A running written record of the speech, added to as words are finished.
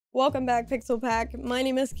Welcome back, Pixel Pack. My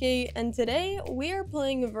name is Kate, and today we are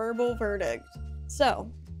playing Verbal Verdict.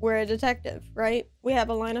 So, we're a detective, right? We have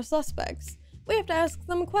a line of suspects. We have to ask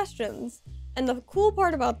them questions. And the cool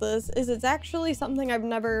part about this is it's actually something I've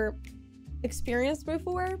never experienced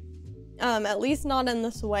before. At least not in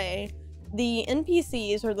this way. The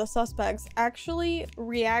NPCs, or the suspects, actually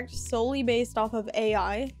react solely based off of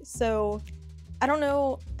AI. So, I don't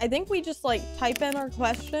know. I think we just like type in our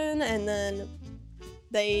question and then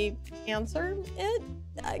they answer it,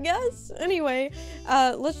 I guess. Anyway,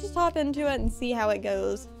 let's just hop into it and see how it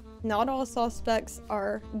goes. Not all suspects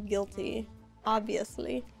are guilty,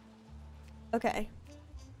 obviously. Okay.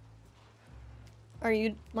 Are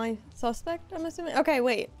you my suspect, I'm assuming? Okay,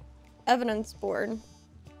 wait. Evidence board.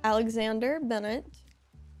 Alexander Bennett,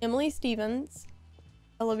 Emily Stevens,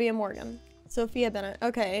 Olivia Morgan, Sophia Bennett.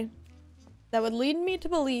 Okay. That would lead me to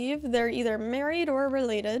believe they're either married or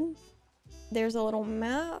related. There's a little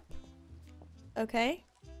map. Okay.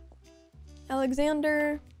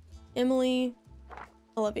 Alexander, Emily,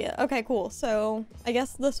 Olivia. Okay, cool. So I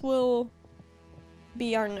guess this will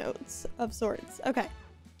be our notes of sorts. Okay.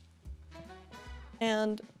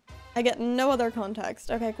 And I get no other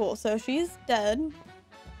context. Okay, cool. So she's dead.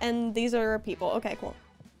 And these are people. Okay, cool.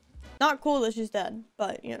 Not cool that she's dead,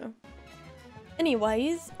 but you know.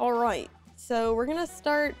 Anyways, alright. So we're gonna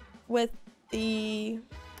start with the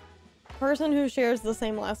person who shares the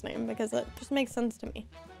same last name because it just makes sense to me.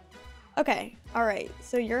 Okay, alright,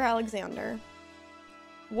 so you're Alexander.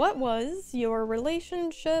 What was your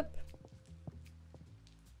relationship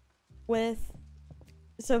with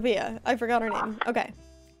Sophia? I forgot her name. Okay.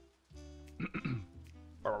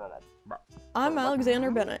 I'm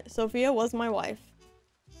Alexander Bennett. Sophia was my wife.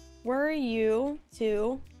 Were you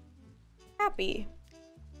two happy?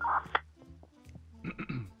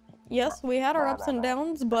 Yes, we had our ups and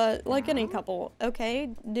downs, but like any couple.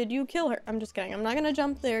 Okay, did you kill her? I'm just kidding. I'm not gonna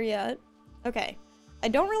jump there yet. Okay. I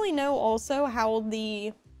don't really know also how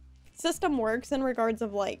the system works in regards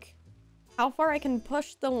of like how far I can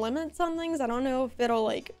push the limits on things. I don't know if it'll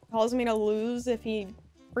like cause me to lose if he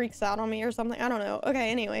freaks out on me or something. I don't know. Okay,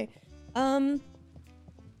 anyway.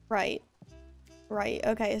 Right. Right.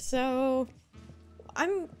 Okay, so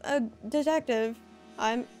I'm a detective.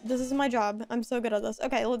 This is my job. I'm so good at this.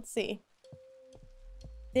 Okay, let's see.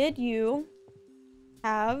 Did you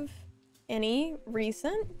have any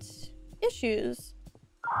recent issues?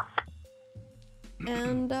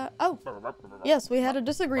 And, oh. Yes, we had a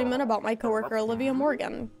disagreement about my coworker, Olivia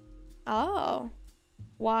Morgan. Oh.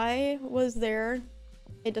 Why was there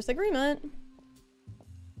a disagreement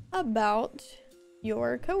about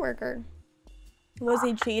your coworker? Was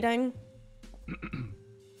he cheating?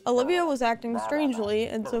 Olivia was acting strangely,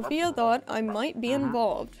 and Sophia thought I might be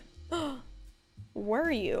involved. Were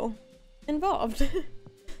you involved?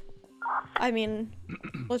 I mean,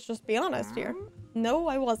 let's just be honest here. No,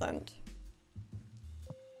 I wasn't.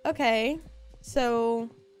 Okay, so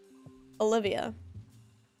Olivia.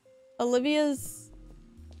 Olivia's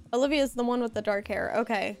the one with the dark hair.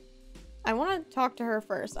 Okay. I want to talk to her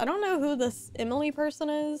first. I don't know who this Emily person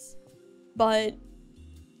is, but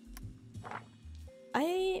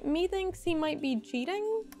methinks he might be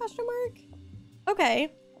cheating, question mark?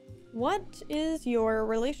 Okay. What is your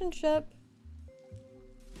relationship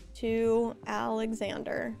to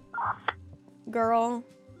Alexander? Girl,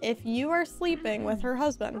 if you are sleeping with her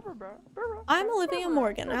husband. I'm Olivia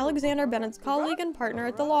Morgan, Alexander Bennett's colleague and partner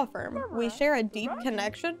at the law firm. We share a deep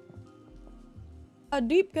connection. A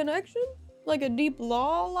deep connection? Like a deep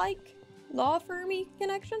law firmy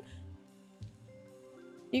connection?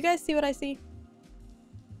 You guys see what I see?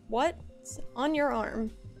 What's on your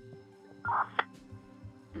arm?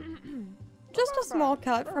 Just a small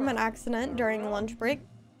cut from an accident during lunch break.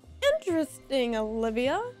 Interesting,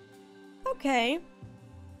 Olivia. Okay.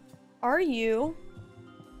 Are you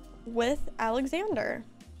with Alexander?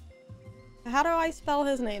 How do I spell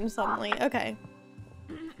his name suddenly? Okay.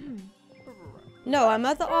 No, I'm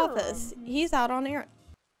at the office. He's out on air.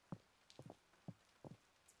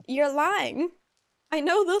 You're lying. I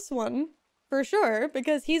know this one. For sure,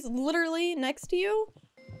 because he's literally next to you.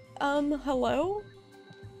 Hello?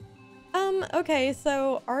 Okay,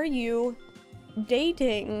 so are you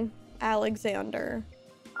dating Alexander?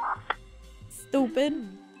 Stupid.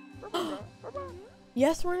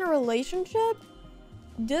 Yes, we're in a relationship?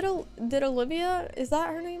 Did Olivia, is that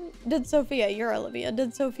her name? Did Sophia, you're Olivia.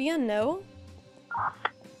 Did Sophia know?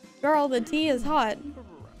 Girl, the tea is hot.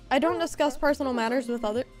 I don't discuss personal matters with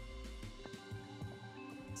other.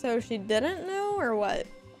 So she didn't know, or what?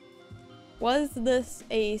 Was this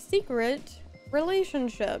a secret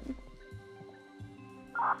relationship?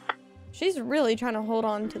 She's really trying to hold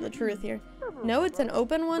on to the truth here. No, it's an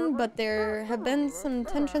open one, but there have been some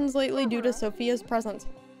tensions lately due to Sophia's presence.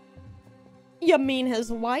 You mean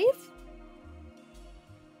his wife?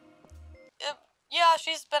 Yeah,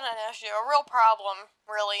 she's been an issue, a real problem,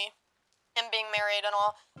 really. Him being married and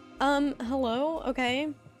all. Hello? Okay.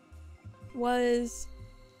 Was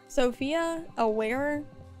Sophia aware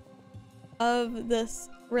of this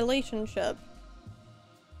relationship?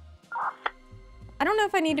 I don't know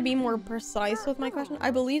if I need to be more precise with my question.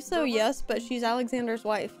 I believe so, yes, but she's Alexander's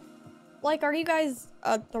wife. Like, are you guys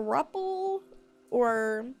a throuple?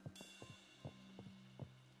 Or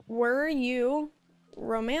were you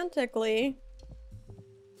romantically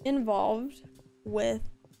involved with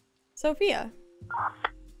Sophia?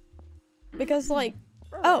 Because, like,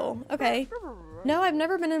 oh, okay. No, I've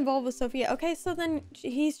never been involved with Sophia. Okay, so then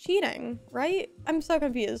he's cheating, right? I'm so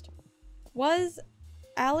confused. Was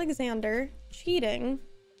Alexander cheating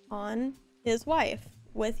on his wife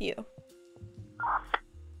with you?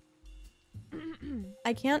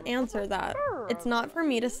 I can't answer that. It's not for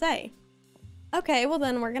me to say. Okay, well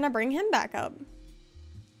then we're gonna bring him back up.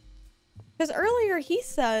 Because earlier he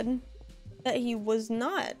said that he was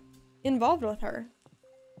not involved with her.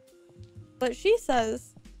 But she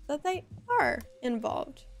says that they are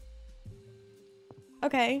involved.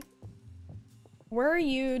 Okay. Were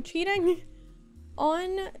you cheating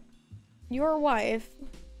on your wife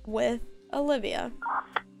with Olivia?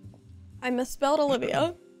 I misspelled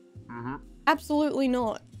Olivia. Absolutely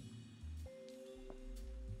not.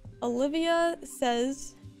 Olivia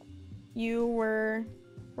says you were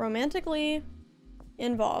romantically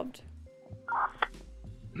involved.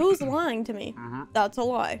 Who's lying to me? That's a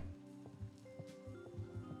lie.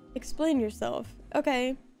 Explain yourself.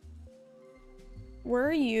 Okay.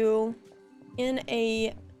 Were you in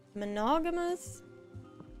a monogamous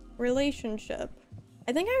relationship?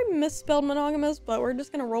 I think I misspelled monogamous, but we're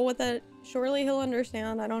just gonna roll with it. Surely he'll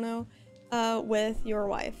understand. I don't know. With your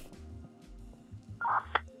wife.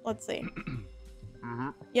 Let's see.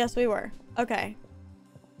 Yes, we were. Okay.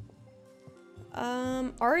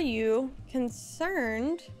 Are you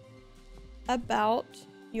concerned about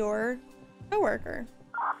your coworker?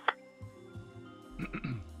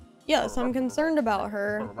 Yes, I'm concerned about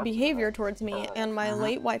her behavior towards me and my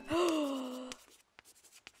late wife.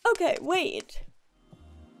 Okay, wait.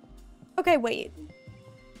 Okay, wait.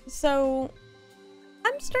 So,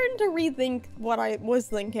 I'm starting to rethink what I was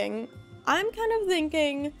thinking. I'm kind of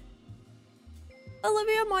thinking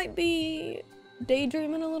Olivia might be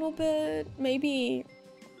daydreaming a little bit, maybe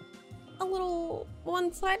a little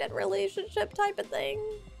one-sided relationship type of thing,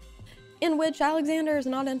 in which Alexander is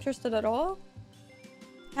not interested at all.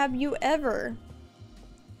 Have you ever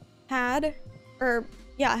had,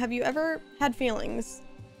 have you ever had feelings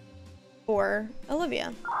for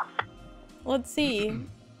Olivia? Let's see.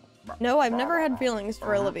 No, I've never had feelings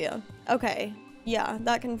for Olivia. Okay, yeah,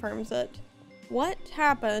 that confirms it. What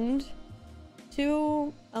happened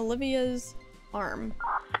to Olivia's arm?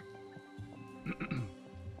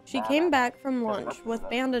 She came back from lunch with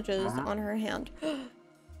bandages on her hand.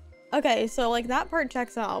 Okay, so like that part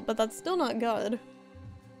checks out, but that's still not good.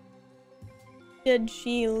 Did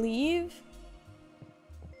she leave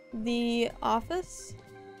the office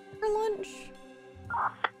for lunch?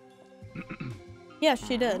 Yes,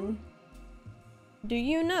 she did. Do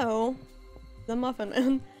you know, the Muffin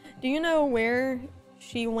Man, do you know where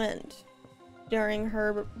she went during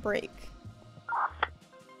her break?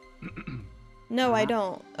 No, I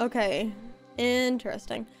don't. Okay.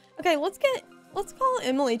 Interesting. Okay, let's call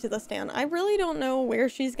Emily to the stand. I really don't know where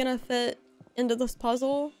she's gonna fit into this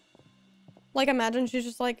puzzle. Like, imagine she's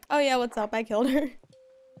just like, oh yeah, what's up? I killed her.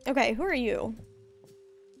 Okay, who are you?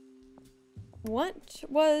 What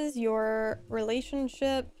was your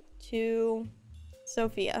relationship to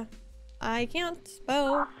Sophia? I can't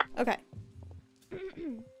spell. Okay.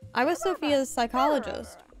 I was Sophia's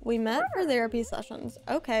psychologist. We met for therapy sessions.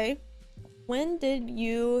 Okay. When did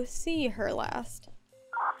you see her last?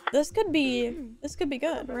 This could be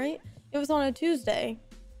good, right? It was on a Tuesday.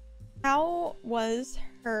 How was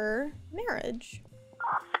her marriage?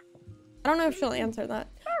 I don't know if she'll answer that.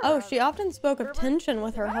 Oh, she often spoke of tension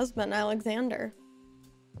with her husband, Alexander.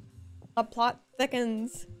 The plot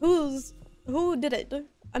thickens. Who did it?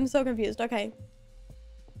 I'm so confused. Okay.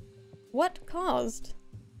 What caused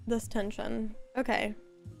this tension? Okay.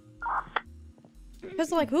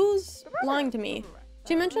 Because, like, who's lying to me?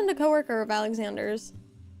 She mentioned a coworker of Alexander's.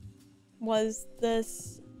 Was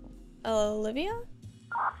this Olivia?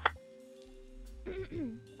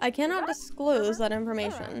 I cannot disclose that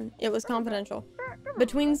information. It was confidential.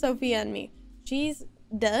 Between Sophia and me. She's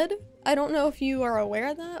dead? I don't know if you are aware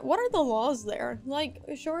of that. What are the laws there? Like,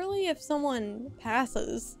 surely if someone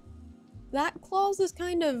passes, that clause is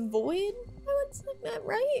kind of void, I would say,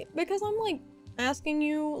 right? Because I'm like asking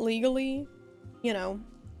you legally, you know,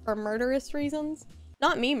 for murderous reasons.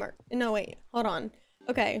 Not me no wait, hold on.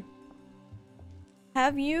 Okay.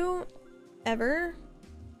 Have you ever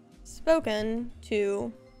spoken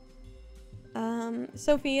to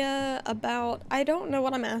Sophia about, I don't know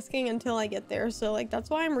what I'm asking until I get there, so like that's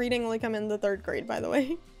why I'm reading like I'm in the 3rd grade, by the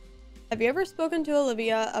way. Have you ever spoken to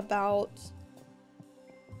Olivia about,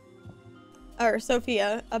 or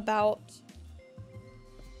Sophia about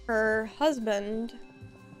her husband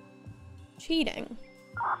cheating?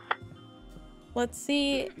 Let's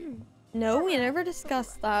see. No, we never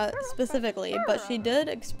discussed that specifically, but she did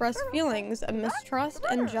express feelings of mistrust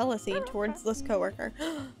and jealousy towards this coworker.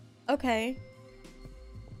 Okay.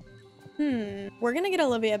 We're gonna get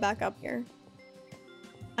Olivia back up here.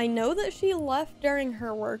 I know that she left during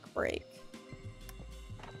her work break.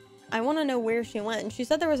 I want to know where she went. She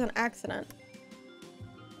said there was an accident.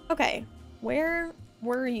 Okay, where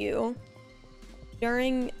were you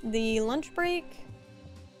during the lunch break?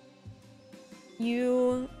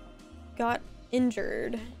 You got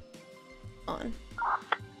injured on.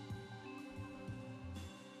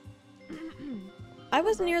 I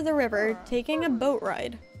was near the river taking a boat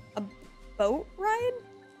ride. A boat ride?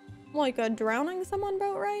 Like a drowning someone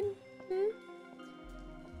boat ride?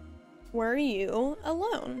 Were you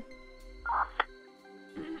alone?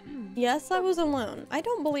 Yes, I was alone. I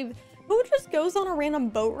don't believe... Who just goes on a random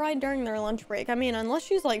boat ride during their lunch break? I mean, unless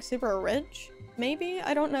she's like super rich, maybe?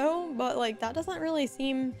 I don't know, but like that doesn't really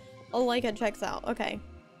seem like it checks out. Okay.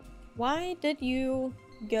 Why did you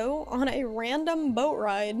go on a random boat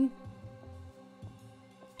ride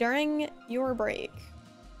during your break?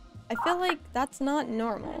 I feel like that's not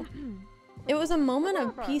normal. It was a moment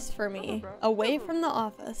of peace for me, away from the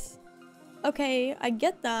office. Okay, I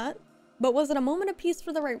get that, but was it a moment of peace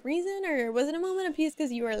for the right reason, or was it a moment of peace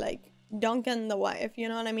because you were like dunking the wife, you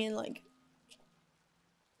know what I mean? Like,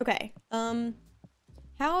 okay,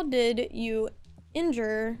 how did you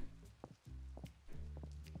injure?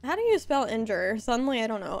 How do you spell injure? Suddenly I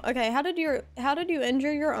don't know. Okay, how did you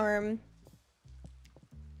injure your arm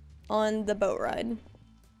on the boat ride?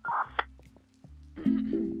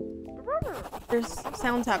 There's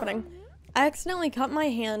sounds happening. I accidentally cut my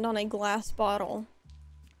hand on a glass bottle.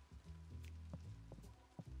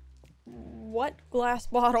 What glass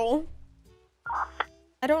bottle?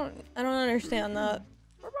 I don't understand that.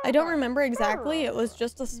 I don't remember exactly. It was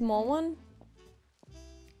just a small one.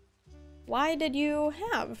 Why did you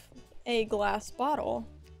have a glass bottle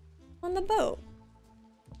on the boat?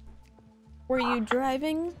 Were you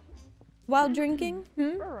driving while drinking?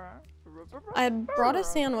 I brought a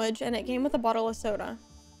sandwich and it came with a bottle of soda.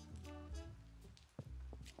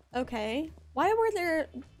 Okay. Why were there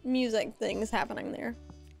music things happening there?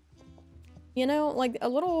 You know, like a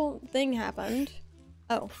little thing happened.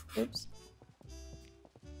 Oh, oops.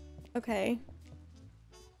 Okay.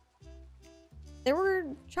 There were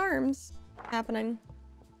charms happening.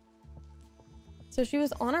 So she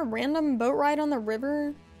was on a random boat ride on the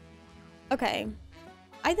river? Okay.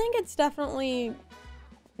 I think it's definitely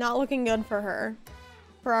not looking good for her.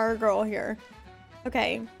 For our girl here.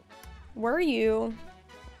 Okay. Were you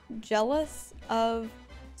jealous of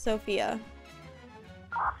Sophia?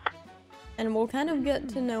 And we'll kind of get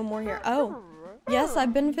to know more here. Oh, yes,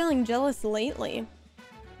 I've been feeling jealous lately.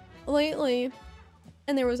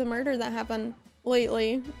 And there was a murder that happened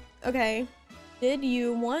lately. Okay. Did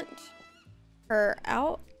you want her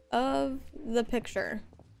out of the picture?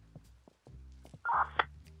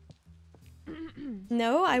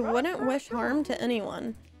 No, I wouldn't wish harm to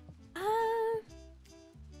anyone.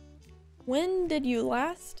 When did you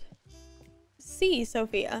last see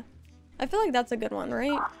Sophia? I feel like that's a good one,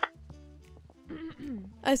 right?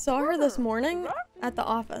 I saw her this morning at the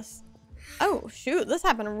office. Oh, shoot, this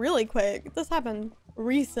happened really quick. This happened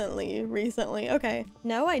recently. Okay.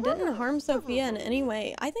 No, I didn't harm Sophia in any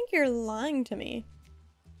way. I think you're lying to me.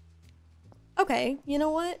 Okay, you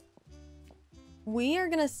know what? We are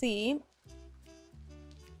gonna see.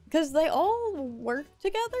 Because they all work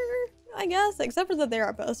together, I guess, except for the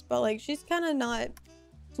therapist. But like, she's kind of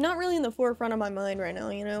not really in the forefront of my mind right now,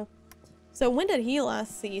 you know? So when did he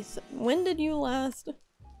last see? When did you last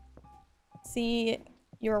see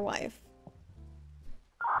your wife?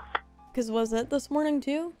 Because was it this morning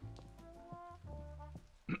too?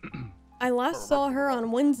 I last saw her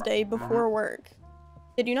on Wednesday before work.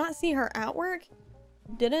 Did you not see her at work?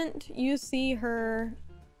 Didn't you see her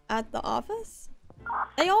at the office?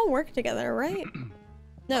 They all work together, right?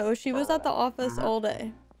 No, she was at the office all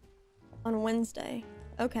day. On Wednesday.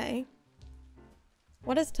 Okay.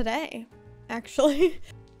 What is today, actually?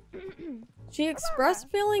 She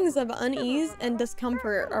expressed feelings of unease and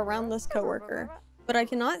discomfort around this coworker, but I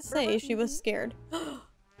cannot say she was scared.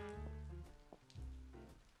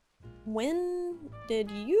 When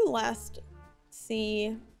did you last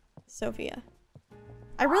see Sophia?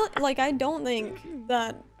 I really, like, I don't think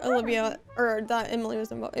that Olivia, or that Emily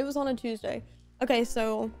was involved. It was on a Tuesday. Okay,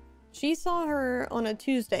 so she saw her on a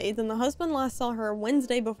Tuesday, then the husband last saw her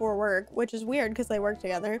Wednesday before work, which is weird because they work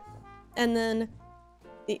together. And then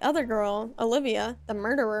the other girl, Olivia, the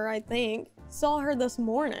murderer, I think, saw her this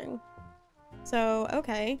morning. So,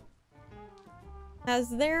 okay. Has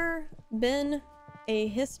there been a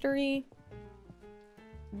history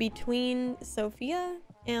between Sophia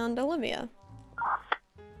and Olivia?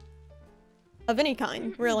 Of any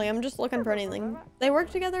kind, really. I'm just looking for anything. They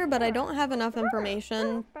work together, but I don't have enough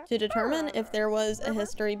information to determine if there was a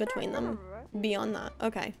history between them beyond that.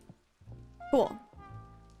 Okay. Cool.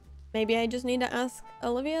 Maybe I just need to ask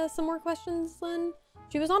Olivia some more questions then?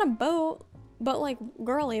 She was on a boat, but like,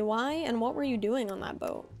 girly, why and what were you doing on that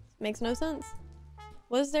boat? Makes no sense.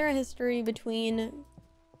 Was there a history between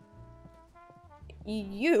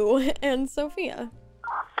you and Sophia?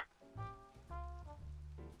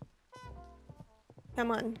 Come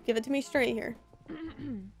on, give it to me straight here.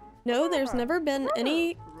 No, there's never been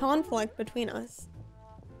any conflict between us.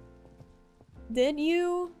 Did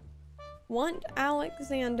you want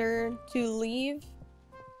Alexander to leave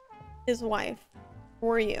his wife?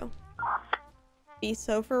 Were you? Be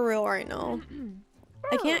so for real right now.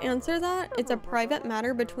 I can't answer that. It's a private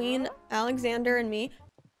matter between Alexander and me.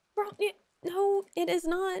 Bro, no, it is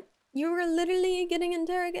not. You were literally getting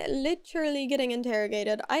interrogated. Literally getting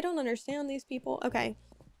interrogated. I don't understand these people. Okay.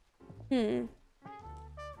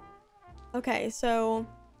 Okay, so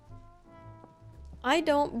I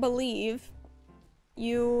don't believe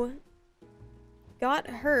you got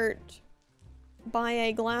hurt by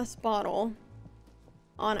a glass bottle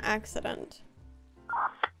on accident.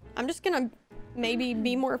 I'm just gonna maybe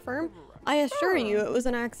be more firm. I assure you it was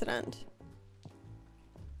an accident.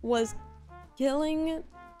 Was killing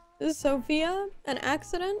Sophia an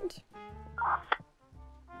accident?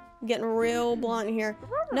 Getting real blunt here.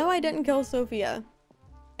 No, I didn't kill Sophia.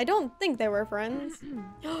 I don't think they were friends.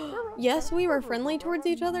 Yes, we were friendly towards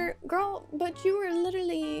each other. Girl, but you were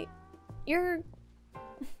literally... You're...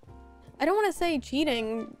 I don't want to say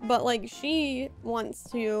cheating, but like she wants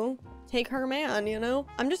to take her man, you know?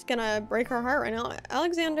 I'm just gonna break her heart right now.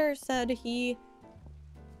 Alexander said he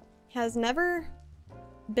has never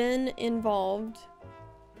been involved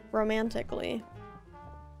romantically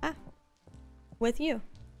with you.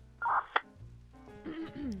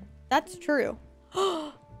 That's true.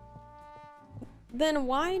 Then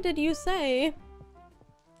why did you say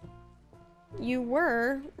you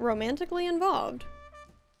were romantically involved?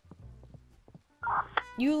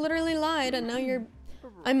 You literally lied and now you're...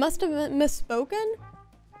 I must have misspoken?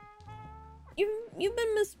 You've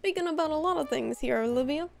been misspeaking about a lot of things here,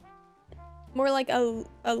 Olivia. More like a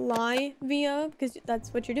lie via, because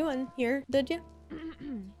that's what you're doing here, did you?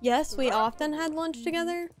 Yes, we often had lunch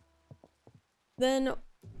together. Then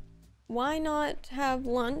why not have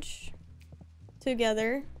lunch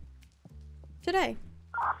together today?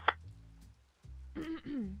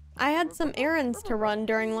 I had some errands to run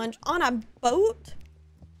during lunch on a boat?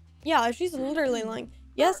 Yeah, she's literally lying.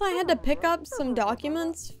 Yes, I had to pick up some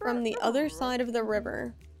documents from the other side of the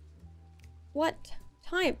river. What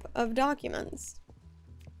type of documents?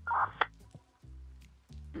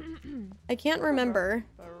 I can't remember.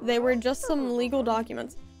 They were just some legal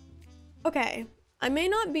documents. Okay, I may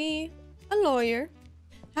not be a lawyer.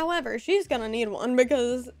 However, she's gonna need one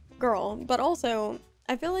because, girl, but also,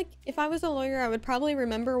 I feel like if I was a lawyer, I would probably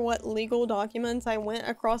remember what legal documents I went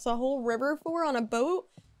across a whole river for on a boat.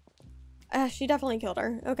 She definitely killed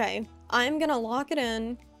her. Okay, I'm gonna lock it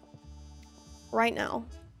in right now.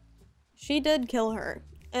 She did kill her,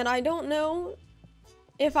 and I don't know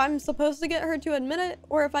if I'm supposed to get her to admit it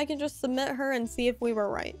or if I can just submit her and see if we were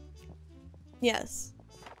right. Yes.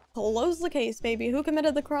 Close the case, baby. Who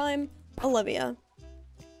committed the crime? Olivia.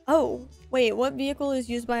 Oh, wait, what vehicle is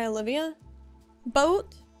used by Olivia?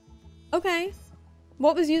 Boat? Okay.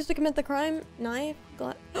 What was used to commit the crime? Knife?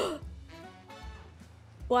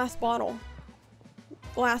 Glass bottle.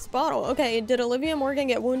 Glass bottle. Okay, did Olivia Morgan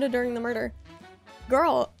get wounded during the murder?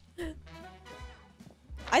 Girl.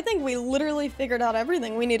 I think we literally figured out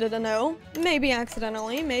everything we needed to know. Maybe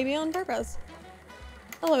accidentally, maybe on purpose.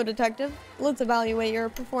 Hello, detective. Let's evaluate your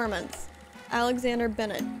performance. Alexander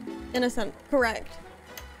Bennett. Innocent. Correct.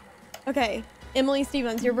 Okay. Emily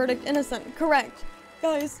Stevens, your verdict innocent. Correct.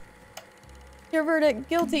 Guys, Your verdict,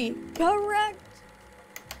 guilty. Correct.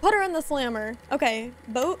 Put her in the slammer. Okay,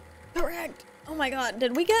 boat, correct. Oh my god,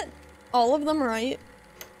 did we get all of them right?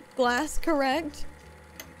 Glass, correct.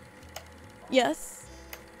 Yes,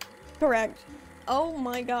 correct. Oh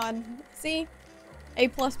my god. See? A++.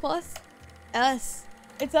 S.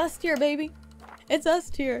 It's S tier, baby. It's S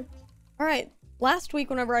tier. Alright, last week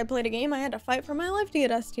whenever I played a game, I had to fight for my life to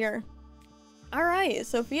get S tier. Alright,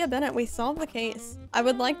 Sophia Bennett, we solved the case. I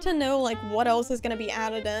would like to know, like, what else is gonna be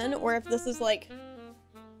added in, or if this is, like,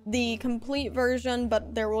 the complete version,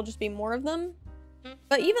 but there will just be more of them.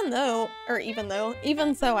 But even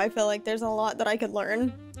so, I feel like there's a lot that I could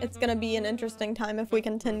learn. It's gonna be an interesting time if we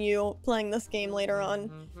continue playing this game later on.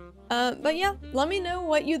 But yeah, let me know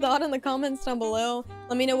what you thought in the comments down below.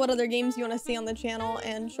 Let me know what other games you want to see on the channel,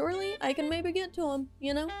 and surely I can maybe get to them,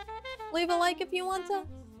 you know? Leave a like if you want to.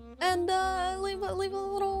 And leave a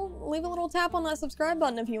little tap on that subscribe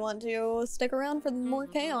button if you want to. Stick around for more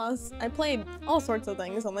chaos. I played all sorts of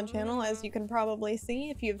things on the channel, as you can probably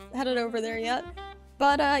see if you've headed over there yet.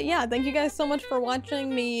 But yeah, thank you guys so much for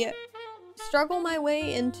watching me struggle my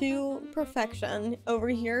way into perfection over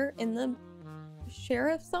here in the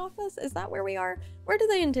sheriff's office. Is that where we are? Where do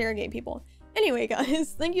they interrogate people? Anyway,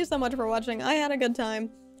 guys, thank you so much for watching. I had a good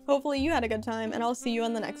time. Hopefully you had a good time, and I'll see you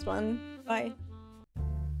in the next one. Bye.